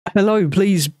Hello,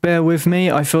 please bear with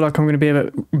me. I feel like I'm going to be a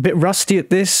bit rusty at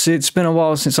this. It's been a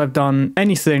while since I've done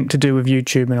anything to do with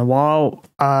YouTube in a while.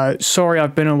 Sorry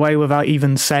I've been away without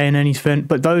even saying anything,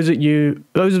 but those of you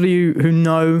who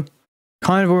know,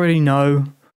 kind of already know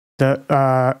that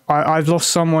I've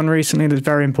lost someone recently that's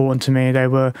very important to me. They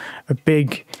were a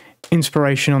big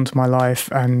inspiration onto my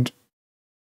life, and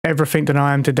everything that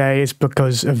I am today is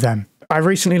because of them. I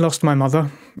recently lost my mother,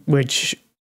 which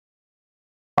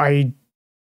I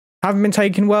haven't been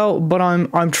taken well, but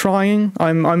I'm trying.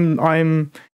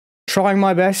 I'm trying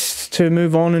my best to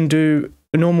move on and do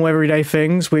normal everyday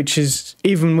things, which is,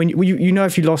 even when you know,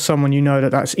 if you lost someone, you know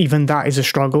that is a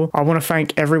struggle. I want to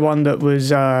thank everyone that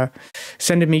was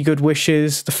sending me good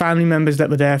wishes, the family members that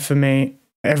were there for me,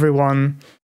 everyone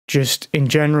just in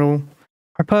general.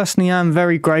 I personally am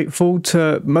very grateful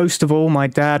to, most of all, my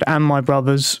dad and my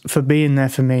brothers for being there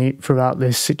for me throughout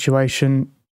this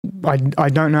situation. I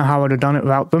don't know how I'd have done it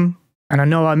without them. And I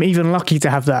know I'm even lucky to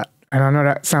have that. And I know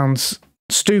that sounds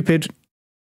stupid,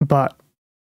 but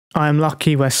I am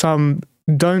lucky where some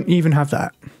don't even have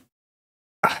that.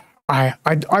 I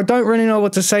don't really know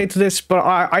what to say to this, but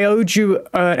I owed you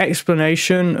an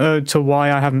explanation to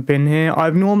why I haven't been here.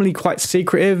 I'm normally quite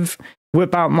secretive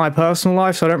about my personal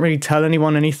life, so I don't really tell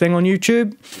anyone anything on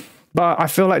YouTube. But I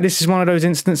feel like this is one of those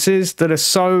instances that are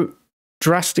so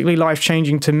drastically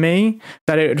life-changing to me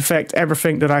that it would affect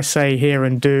everything that I say here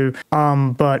and do.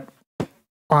 But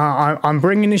I'm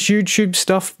bringing this YouTube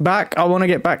stuff back. I want to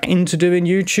get back into doing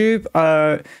YouTube.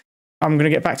 I'm going to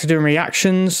get back to doing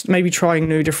reactions, maybe trying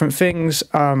new different things.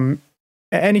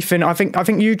 Anything. I think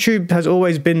YouTube has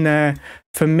always been there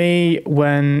for me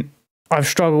when I've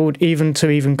struggled even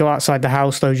to go outside the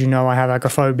house. Those, you know, I have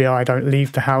agoraphobia. I don't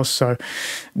leave the house. So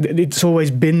it's always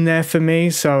been there for me.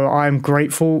 So I'm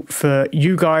grateful for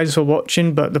you guys for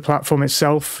watching, but the platform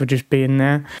itself for just being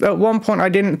there. At one point, I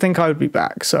didn't think I would be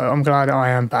back. So I'm glad I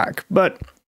am back. But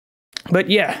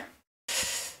yeah,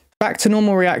 back to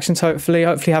normal reactions, hopefully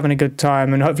having a good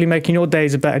time and hopefully making your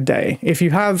days a better day. If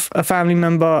you have a family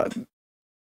member,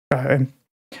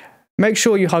 make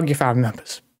sure you hug your family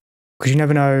members, because you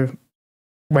never know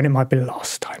when it might be the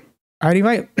last time.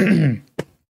 Anyway,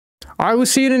 I will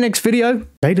see you in the next video.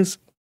 Laters.